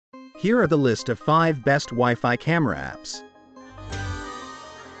Here are the list of 5 best Wi-Fi camera apps.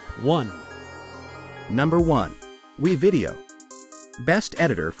 1. Number 1. WeVideo. Best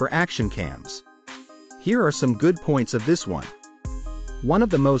editor for action cams. Here are some good points of this one. One of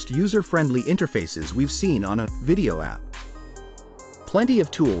the most user-friendly interfaces we've seen on a video app. Plenty of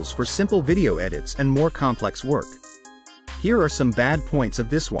tools for simple video edits and more complex work. Here are some bad points of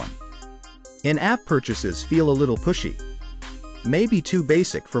this one. In-app purchases feel a little pushy. Maybe too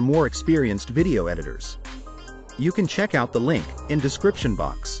basic for more experienced video editors. You can check out the link in description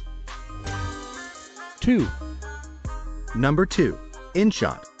box. 2. Number 2.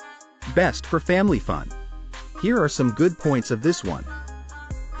 InShot. Best for family fun. Here are some good points of this one.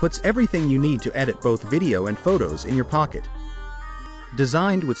 Puts everything you need to edit both video and photos in your pocket.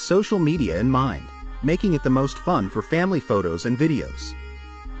 Designed with social media in mind, making it the most fun for family photos and videos.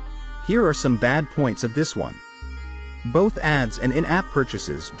 Here are some bad points of this one. Both ads and in-app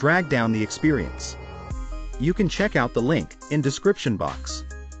purchases drag down the experience. You can check out the link in description box.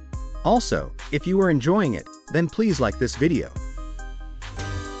 Also, if you are enjoying it, then please like this video.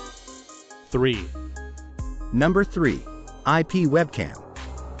 3. Number 3. IP Webcam.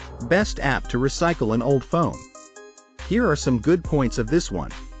 Best app to recycle an old phone. Here are some good points of this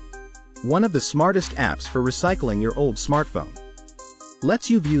one. One of the smartest apps for recycling your old smartphone. Lets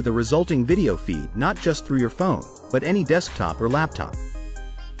you view the resulting video feed not just through your phone, but any desktop or laptop.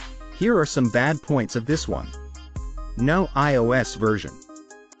 Here are some bad points of this one. No iOS version.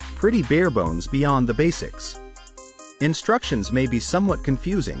 Pretty bare bones beyond the basics. Instructions may be somewhat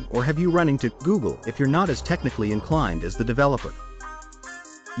confusing or have you running to Google if you're not as technically inclined as the developer.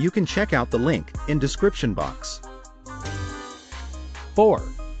 You can check out the link in description box. 4.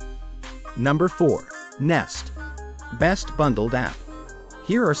 Number 4. Nest. Best bundled app.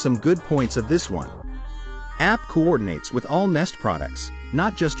 Here are some good points of this one. App coordinates with all Nest products,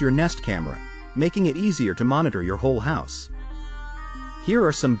 not just your Nest camera, making it easier to monitor your whole house. Here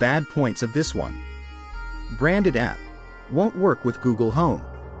are some bad points of this one. Branded app. Won't work with Google Home.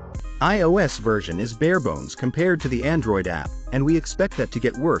 iOS version is bare bones compared to the Android app, and we expect that to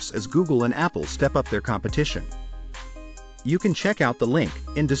get worse as Google and Apple step up their competition. You can check out the link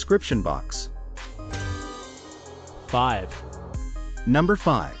in description box. 5. Number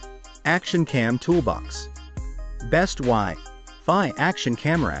 5. Action Cam Toolbox. Best Wi-Fi action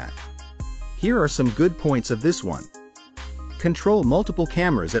camera app. Here are some good points of this one. Control multiple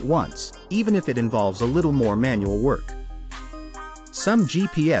cameras at once, even if it involves a little more manual work. Some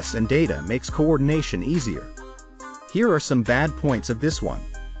GPS and data makes coordination easier. Here are some bad points of this one.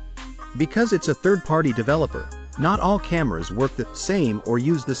 Because it's a third-party developer, not all cameras work the same or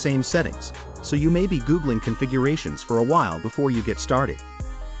use the same settings, so you may be Googling configurations for a while before you get started.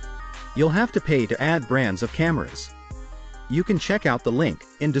 You'll have to pay to add brands of cameras. You can check out the link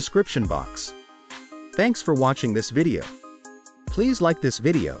in description box. Thanks for watching this video. Please like this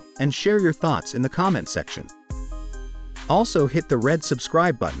video and share your thoughts in the comment section. Also hit the red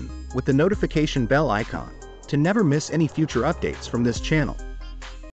subscribe button with the notification bell icon to never miss any future updates from this channel.